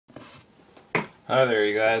Hi there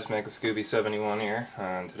you guys, MechaScooby71 here,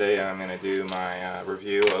 and today I'm going to do my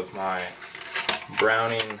review of my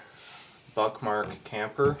Browning Buckmark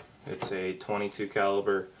Camper. It's a 22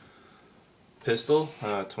 caliber pistol,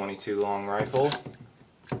 22 long rifle,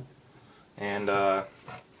 and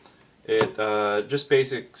just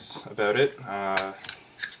basics about it.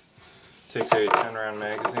 Takes a 10 round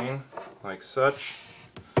magazine like such.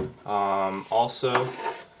 Also,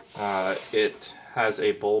 it has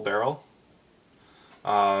a bull barrel.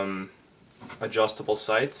 Adjustable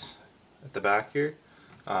sights at the back here.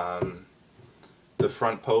 The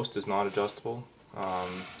front post is not adjustable,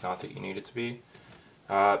 not that you need it to be.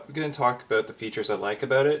 We're going to talk about the features I like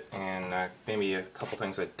about it and maybe a couple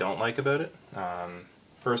things I don't like about it.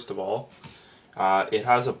 First of all, it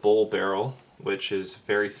has a bull barrel, which is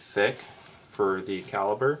very thick for the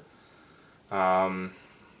caliber. I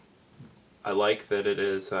like that it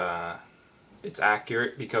is it's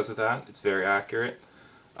accurate because of that. It's very accurate.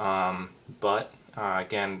 But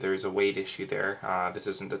again, there's a weight issue there. This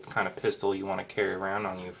isn't the kind of pistol you want to carry around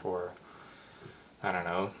on you for, I don't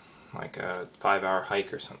know, like a 5-hour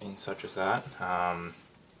hike or something such as that.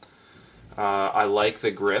 I like the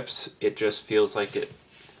grips. It just feels like it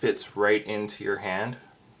fits right into your hand,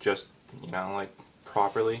 just, you know, like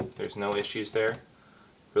properly. There's no issues there.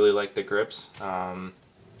 Really like the grips.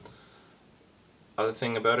 Other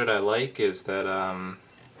thing about it I like is that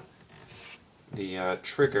the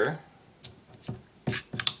trigger,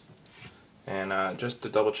 and just to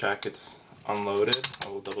double check it's unloaded, I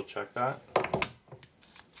will double check that.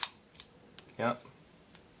 Yep.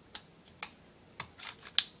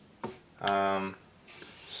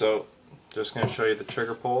 So just going to show you the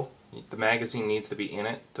trigger pull. The magazine needs to be in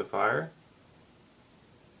it to fire.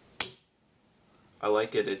 I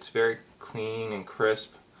like it. It's very clean and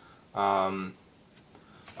crisp.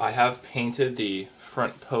 I have painted the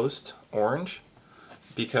front post orange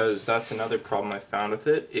because that's another problem I found with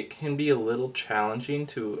it. It can be a little challenging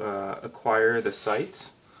to acquire the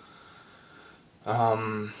sights.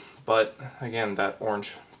 But again, that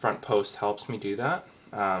orange front post helps me do that.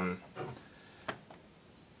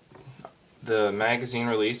 The magazine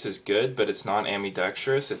release is good, but it's not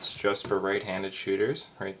ambidextrous. It's just for right-handed shooters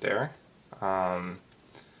right there.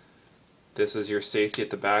 This is your safety at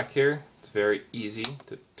the back here. It's very easy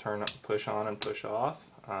to turn up, push on and push off.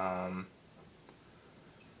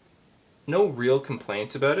 No real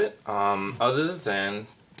complaints about it, other than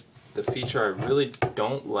the feature I really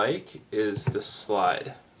don't like is the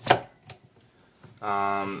slide.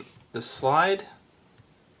 The slide,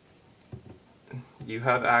 you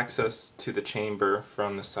have access to the chamber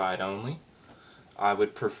from the side only. I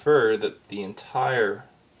would prefer that the entire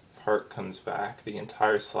part comes back. The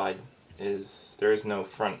entire slide there is no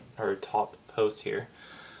front or top post here,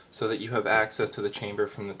 so that you have access to the chamber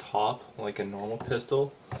from the top like a normal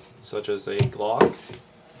pistol, such as a Glock.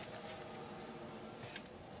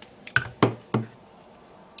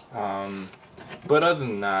 But other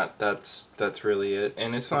than that, that's really it,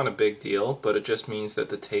 and it's not a big deal, but it just means that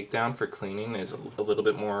the takedown for cleaning is a little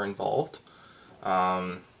bit more involved.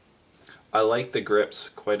 I like the grips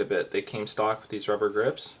quite a bit. They came stock with these rubber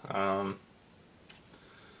grips.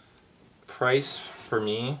 Price for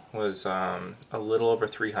me was a little over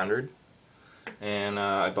 $300, and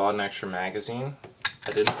I bought an extra magazine.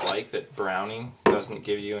 I didn't like that Browning doesn't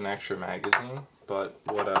give you an extra magazine, but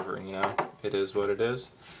whatever, you know, it is what it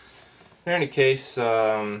is. In any case,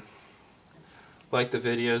 like the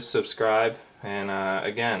videos, subscribe, and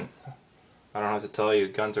again, I don't have to tell you,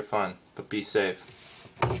 guns are fun, but be safe.